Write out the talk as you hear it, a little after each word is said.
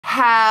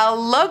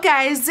Hello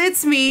guys,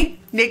 it's me,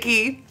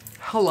 Nikki.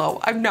 Hello,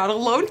 I'm not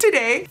alone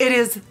today. It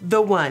is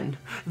the one,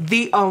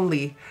 the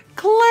only,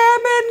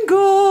 Glam&Gore.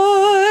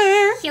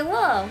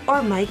 Hello.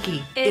 Or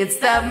Mikey. It's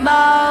the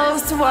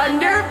most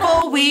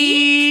wonderful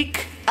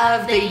week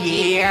of the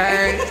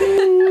year.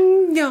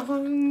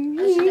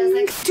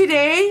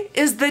 Today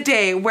is the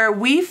day where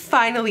we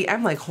finally,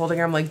 I'm like holding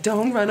her, I'm like,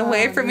 don't run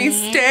away from me,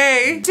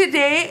 stay.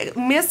 Today,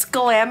 Miss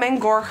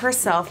Glam&Gore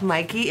herself,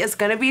 Mikey, is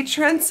gonna be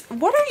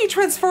what are you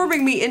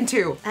transforming me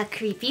into? A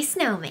creepy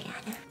snowman.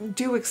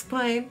 Do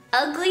explain.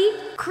 Ugly,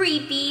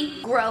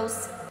 creepy,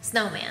 gross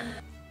snowman.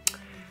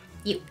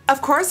 You.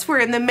 Of course, we're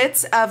in the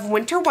midst of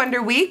Winter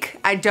Wonder Week.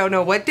 I don't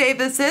know what day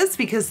this is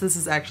because this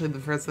is actually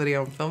the first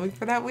video I'm filming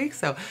for that week,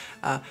 so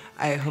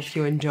I hope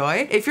you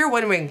enjoy. If you're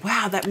wondering,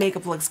 wow, that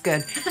makeup looks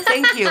good,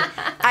 thank you.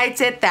 I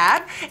did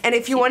that. And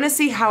if you want to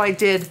see how I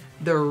did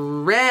the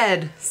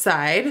red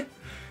side,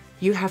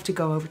 you have to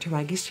go over to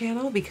Mikey's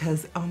channel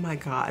because, oh my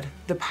God,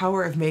 the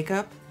power of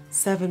makeup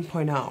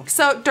 7.0.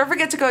 So don't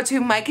forget to go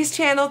to Mikey's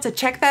channel to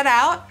check that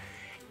out.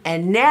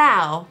 And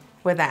now,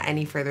 without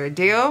any further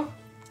ado,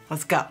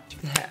 let's go.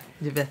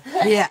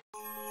 Yeah. You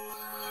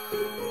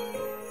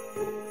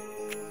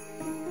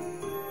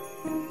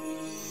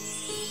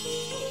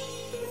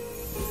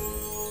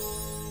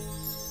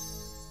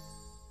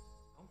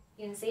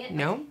can see it?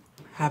 No,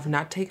 have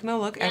not taken a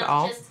look at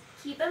all. Just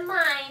keep in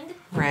mind.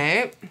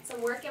 Right. It's a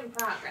work in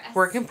progress.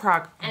 Work in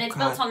progress. And it's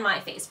built on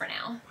my face for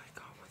now. Oh my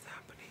God, what's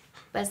happening?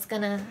 But it's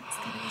gonna be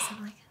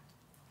something like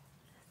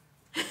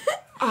it.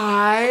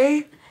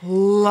 I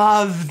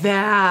love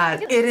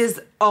that. It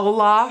is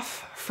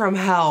OLAF from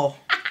hell.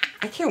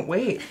 I can't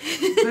wait.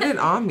 Put it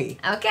on me.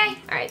 Okay.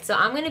 All right, so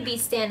I'm gonna be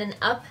standing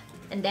up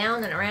and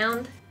down and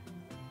around.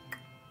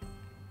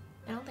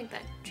 I don't think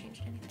that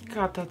changed anything.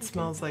 God, that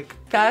smells like,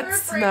 that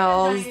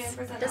smells.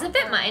 Does it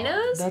fit my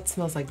nose? That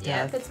smells like death.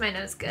 Yeah, it fits my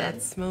nose good.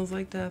 That smells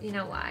like death. You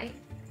know why?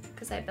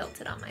 Because I built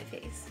it on my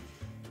face.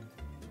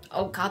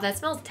 Oh God, that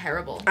smells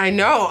terrible. I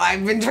know,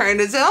 I've been trying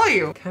to tell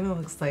you. Kind of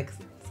looks like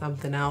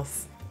something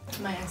else.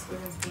 My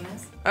ex-boyfriend's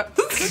penis.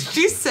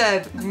 She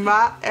said,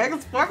 my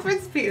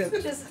ex-boyfriend's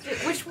penis. Just,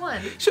 which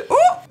one?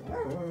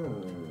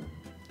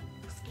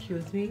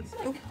 Excuse me?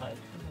 Oh.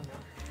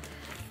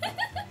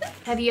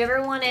 Have you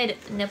ever wanted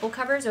nipple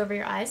covers over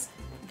your eyes?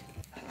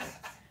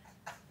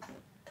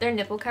 They're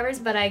nipple covers,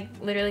 but I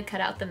literally cut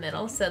out the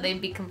middle so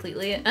they'd be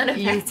completely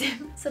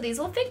ineffective. So these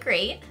will fit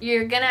great.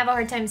 You're gonna have a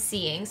hard time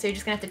seeing, so you're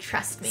just gonna have to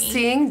trust me.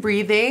 Seeing,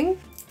 breathing.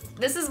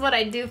 This is what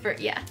I do for,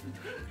 yeah.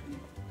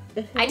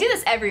 I do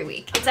this every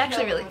week. It's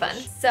actually really fun.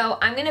 So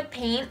I'm gonna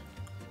paint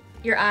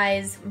your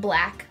eyes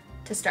black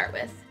to start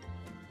with.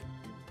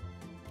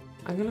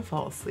 I'm gonna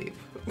fall asleep.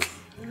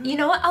 You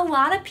know what? A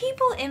lot of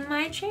people in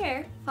my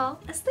chair fall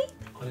asleep.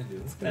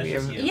 It's gonna be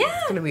a, yeah,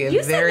 it's gonna be a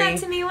you very, said that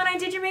to me when I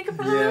did your makeup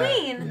for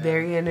Halloween.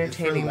 Very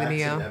entertaining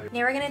video. Now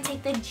we're gonna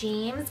take the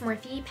James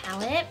Morphe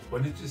palette.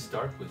 When did you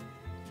start with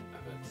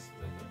events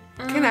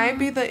like that? Can I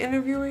be the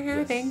interviewer here?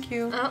 Yes. Thank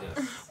you. Oh.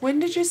 Yes. When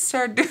did you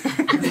start doing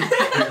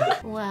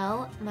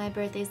Well, my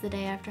birthday's the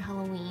day after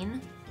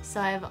Halloween, so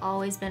I've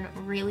always been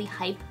really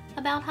hype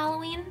about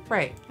Halloween.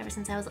 Right. Ever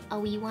since I was a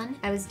wee one.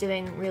 I was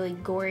doing really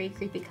gory,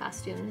 creepy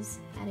costumes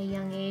at a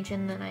young age,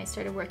 and then I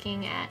started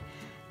working at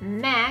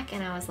Mac,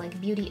 and I was like,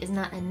 beauty is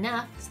not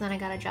enough, so then I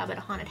got a job at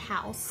a haunted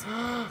house.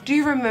 Do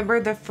you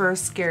remember the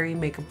first scary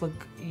makeup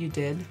look you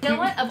did? You know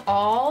what? Of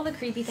all the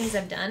creepy things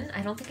I've done,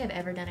 I don't think I've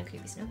ever done a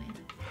creepy snowman.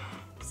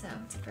 So,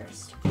 it's a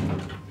first.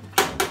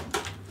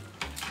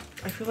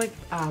 I feel like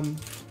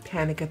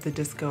Panic at the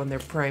Disco in their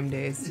prime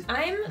days.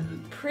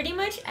 I'm pretty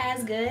much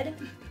as good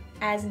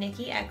as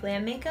Nikki at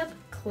glam makeup,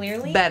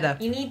 clearly. Better.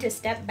 You need to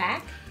step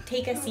back,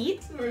 take a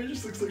seat. Sorry, it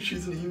just looks like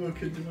she's an emo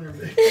kid doing her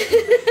makeup.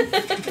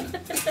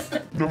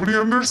 Nobody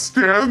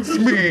understands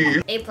me.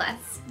 A+.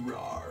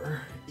 Rawr.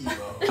 Emo.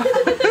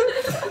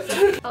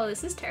 Oh,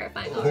 this is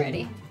terrifying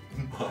already.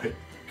 Oh my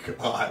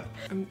God.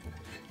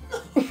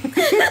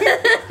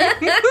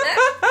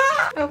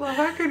 I love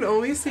I can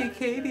only see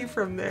Katie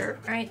from there.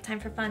 All right, time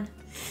for fun.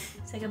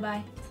 Say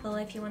goodbye to the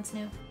life you once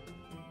knew.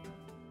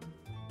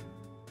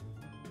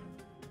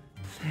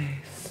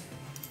 Face.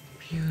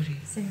 Beauty.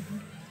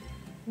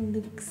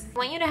 Luke's. I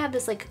want you to have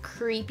this like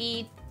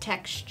creepy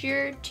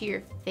texture to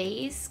your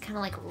face, kind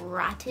of like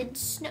rotted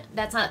snow.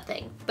 That's not a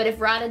thing, but if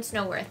rotted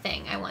snow were a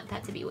thing, I want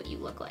that to be what you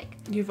look like.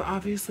 You've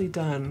obviously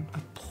done a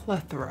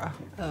plethora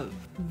of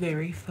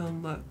very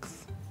fun looks.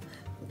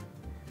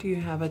 Do you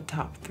have a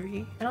top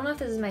 3? I don't know if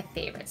this is my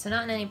favorite, so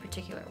not in any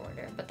particular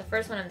order, but the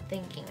first one I'm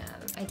thinking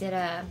of, I did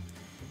a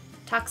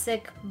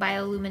toxic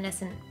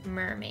bioluminescent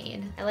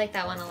mermaid. I like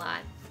that one a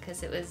lot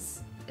because it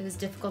was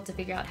difficult to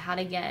figure out how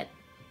to get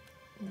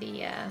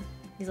the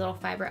these little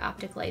fiber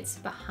optic lights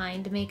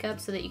behind makeup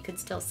so that you could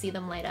still see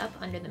them light up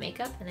under the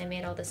makeup, and I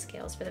made all the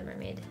scales for the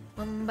mermaid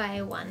one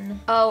by one.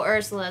 Oh,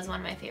 Ursula is one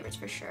of my favorites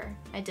for sure.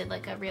 I did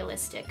like a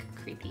realistic,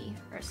 creepy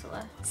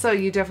Ursula. So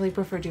you definitely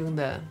prefer doing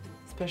the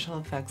special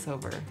effects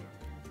over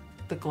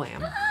the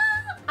glam.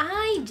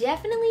 I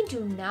definitely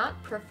do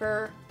not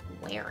prefer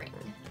wearing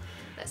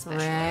the special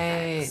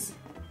effects.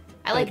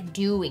 I like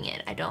doing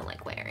it. I don't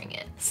like wearing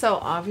it. So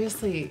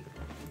obviously,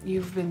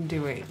 you've been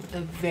doing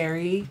a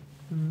very,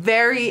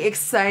 very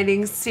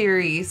exciting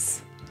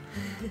series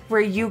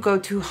where you go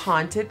to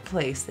haunted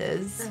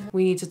places.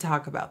 We need to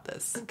talk about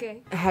this.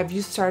 Okay. Have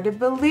you started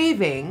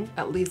believing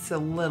at least a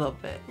little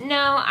bit?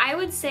 No, I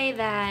would say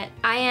that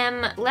I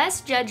am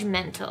less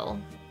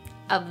judgmental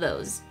of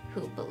those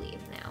who believe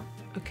now.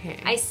 Okay.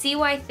 I see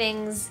why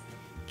things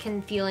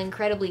can feel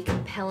incredibly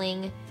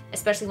compelling,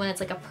 especially when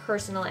it's like a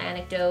personal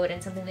anecdote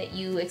and something that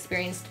you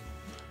experienced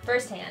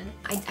firsthand.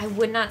 I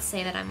would not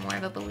say that I'm more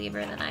of a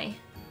believer than I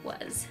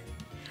was.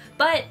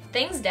 But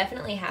things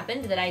definitely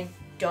happened that I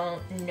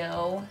don't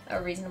know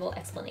a reasonable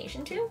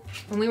explanation to.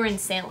 When we were in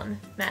Salem,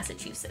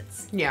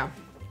 Massachusetts, Yeah.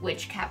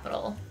 which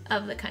capital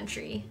of the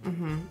country?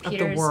 Of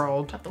the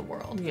world. Of the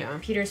world. Yeah.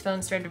 Peter's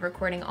phone started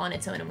recording on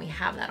its own and we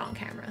have that on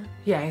camera.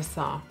 Yeah, I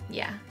saw.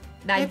 Yeah.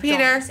 Hey,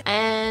 Peter.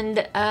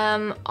 And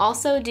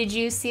also, did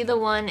you see the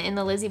one in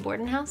the Lizzie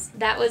Borden house?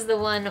 That was the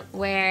one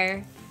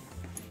where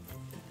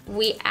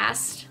we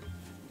asked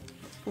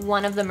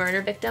one of the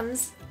murder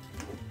victims,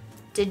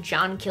 did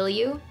John kill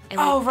you? And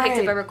we picked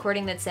up a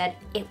recording that said,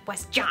 it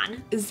was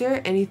John. Is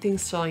there anything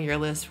still on your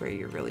list where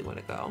you really want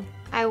to go?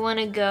 I want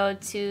to go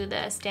to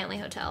the Stanley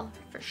Hotel,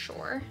 for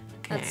sure.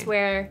 Okay. That's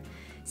where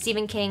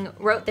Stephen King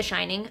wrote The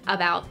Shining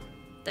about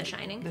The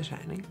Shining. The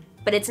Shining.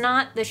 But it's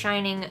not The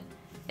Shining,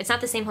 it's not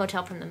the same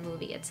hotel from the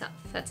movie itself.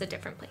 That's a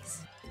different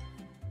place.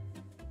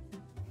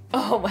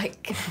 Oh my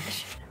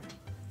gosh.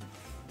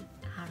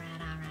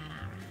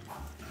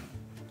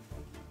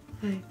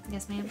 All right.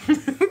 Yes, ma'am.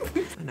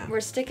 No.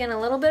 We're sticking a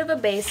little bit of a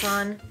base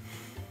on,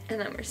 and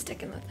then we're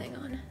sticking the thing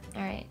on.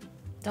 All right.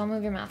 Don't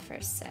move your mouth for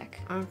a sec.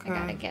 Okay. I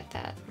gotta get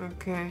that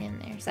Okay. in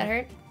there. Does that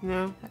hurt?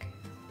 No. Okay.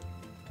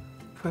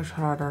 Push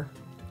harder.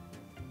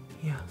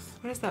 Yes.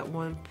 What is that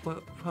one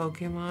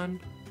Pokemon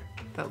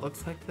that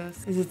looks like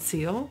this? Is it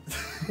Seal?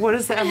 What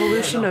is the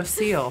evolution of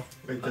Seal?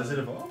 Wait, does it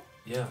evolve?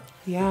 Yeah.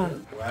 Yeah.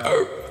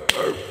 Wow.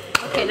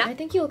 Okay, now I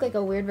think you look like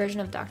a weird version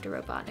of Dr.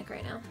 Robotnik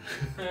right now.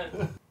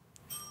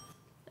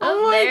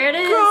 Oh my there it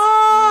is.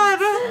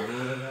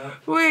 God!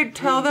 Wait,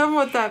 tell them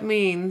what that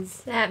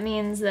means. That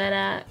means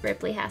that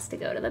Ripley has to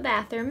go to the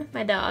bathroom,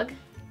 my dog.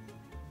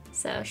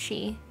 So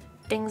she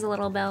dings a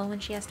little bell when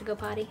she has to go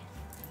potty.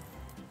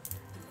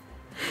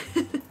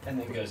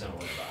 And then goes in a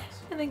litter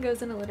box. And then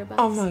goes in a litter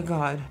box. Oh my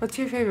God. What's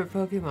your favorite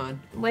Pokemon?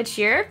 What's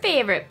your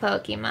favorite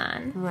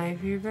Pokemon? My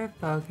favorite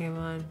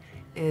Pokemon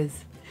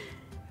is,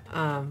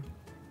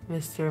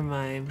 Mr.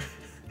 Mime.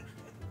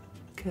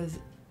 Because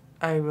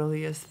I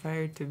really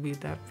aspire to be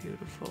that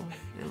beautiful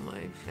in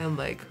life. And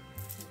like,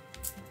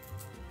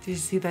 did you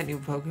see that new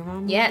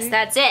Pokemon movie? Yes,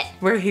 that's it.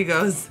 Where he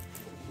goes,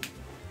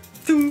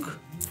 thunk.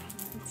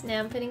 So now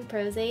I'm putting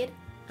Prozaid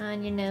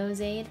on your nose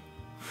aid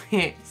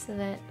so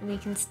that we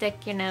can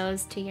stick your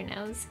nose to your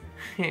nose.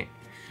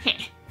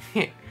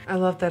 I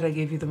love that I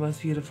gave you the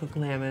most beautiful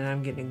glam and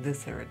I'm getting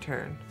this in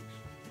return.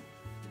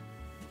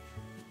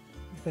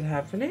 Is it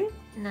happening?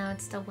 No,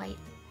 it's still white.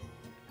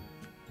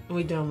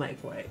 We don't like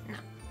white. No.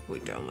 We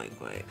don't like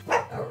white.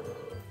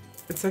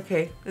 It's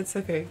okay. It's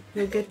okay.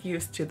 You'll get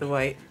used to the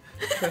white.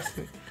 Trust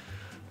me.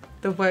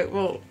 The white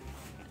will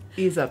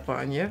ease up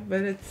on you,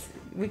 but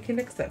we can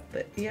accept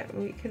it. Yeah,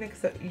 we can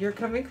accept. You're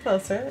coming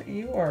closer.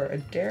 You are a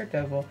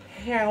daredevil.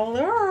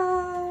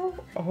 Hello.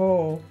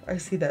 Oh, I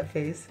see that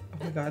face.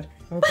 Oh my God.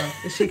 Oh God.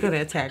 Is she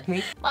gonna attack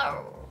me?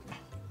 How's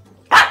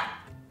that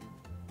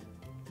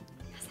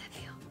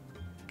feel?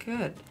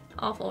 Good.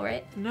 Awful,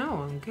 right?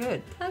 No, I'm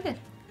good. Oh, good.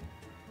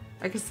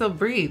 I can still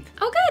breathe.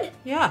 Oh, good.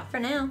 Yeah. For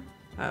now.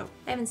 Oh.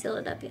 I haven't sealed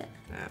it up yet.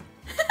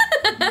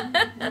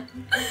 No.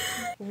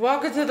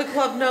 Welcome to the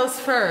club nose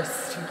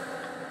first.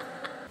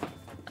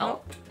 Oh.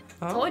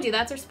 Oh. Told you,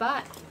 that's her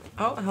spot.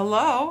 Oh,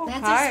 hello.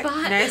 That's Hi. a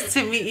spot. Nice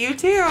to meet you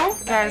too.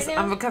 Guys, now.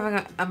 I'm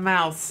becoming a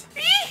mouse.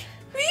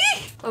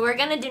 What we're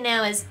gonna do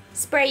now is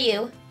spray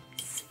you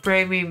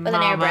Spray me, with mama.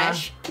 an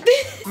airbrush.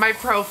 My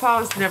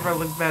profiles never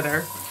look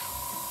better.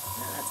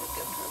 Oh, that's a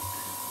good profile.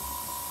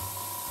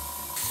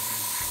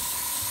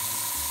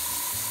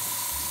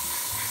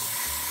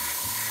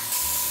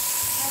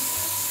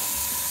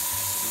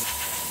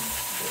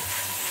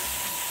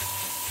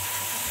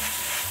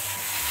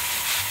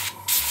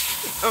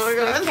 Oh my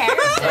God. Okay.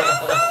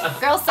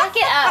 Girl, suck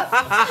it up.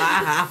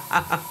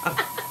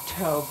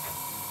 Taupe.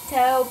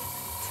 Taupe.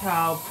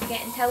 Taupe.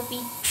 Getting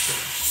taupey.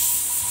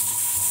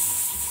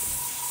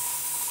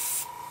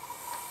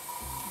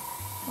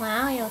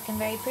 Wow, you're looking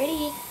very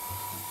pretty.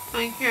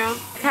 Thank you.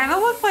 Kind of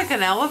look like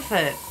an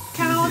elephant.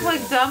 Kind of look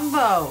like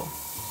Dumbo.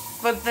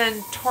 But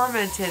then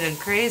tormented and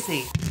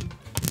crazy.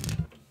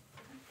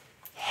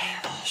 Hey,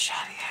 little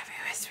shawty, have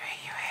you whispering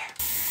in your ear?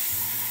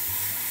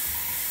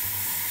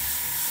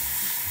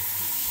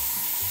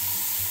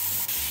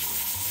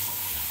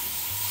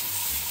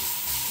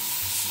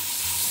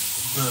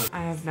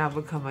 I have now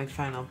become my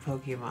final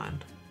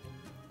Pokemon.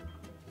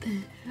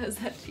 How's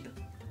that feel?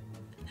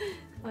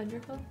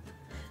 Wonderful.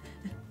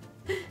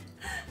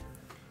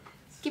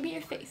 Give me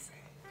your face.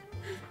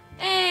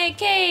 Hey,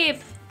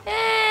 Cave!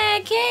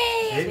 Hey,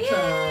 cave! Hey, Yay!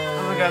 time.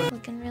 Oh my god.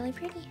 Looking really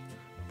pretty.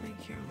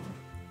 Thank you.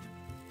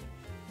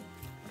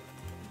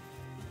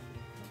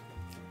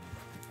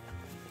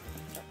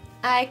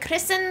 I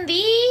christen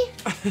thee.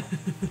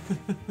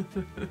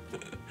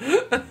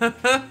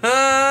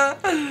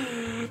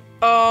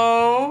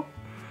 Oh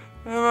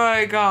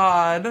my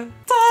god.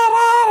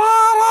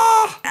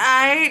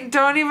 I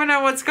don't even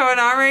know what's going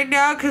on right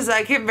now because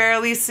I can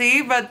barely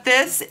see, but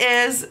this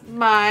is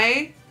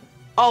my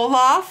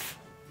Olaf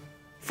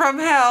from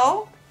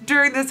hell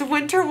during this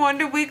Winter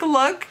Wonder Week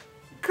look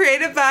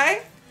created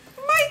by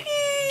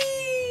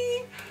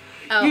Mikey.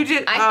 Oh, You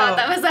did- I thought oh.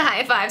 that was a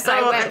high five, so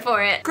I went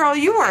for it. Girl,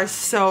 you are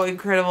so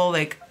incredible.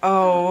 Like,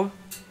 oh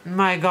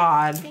my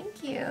god.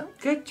 Thank you.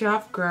 Good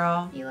job,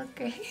 girl. You look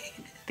great.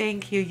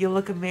 Thank you. You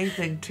look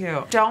amazing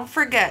too. Don't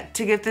forget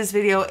to give this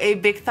video a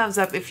big thumbs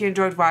up if you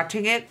enjoyed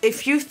watching it.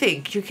 If you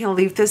think you can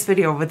leave this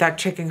video without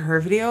checking her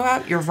video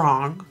out, you're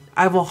wrong.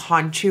 I will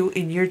haunt you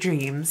in your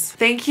dreams.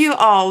 Thank you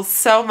all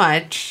so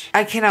much.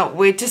 I cannot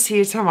wait to see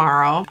you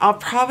tomorrow. I'll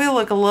probably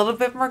look a little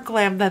bit more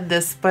glam than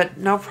this, but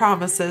no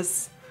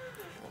promises.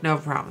 No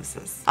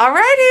promises.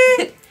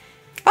 Alrighty.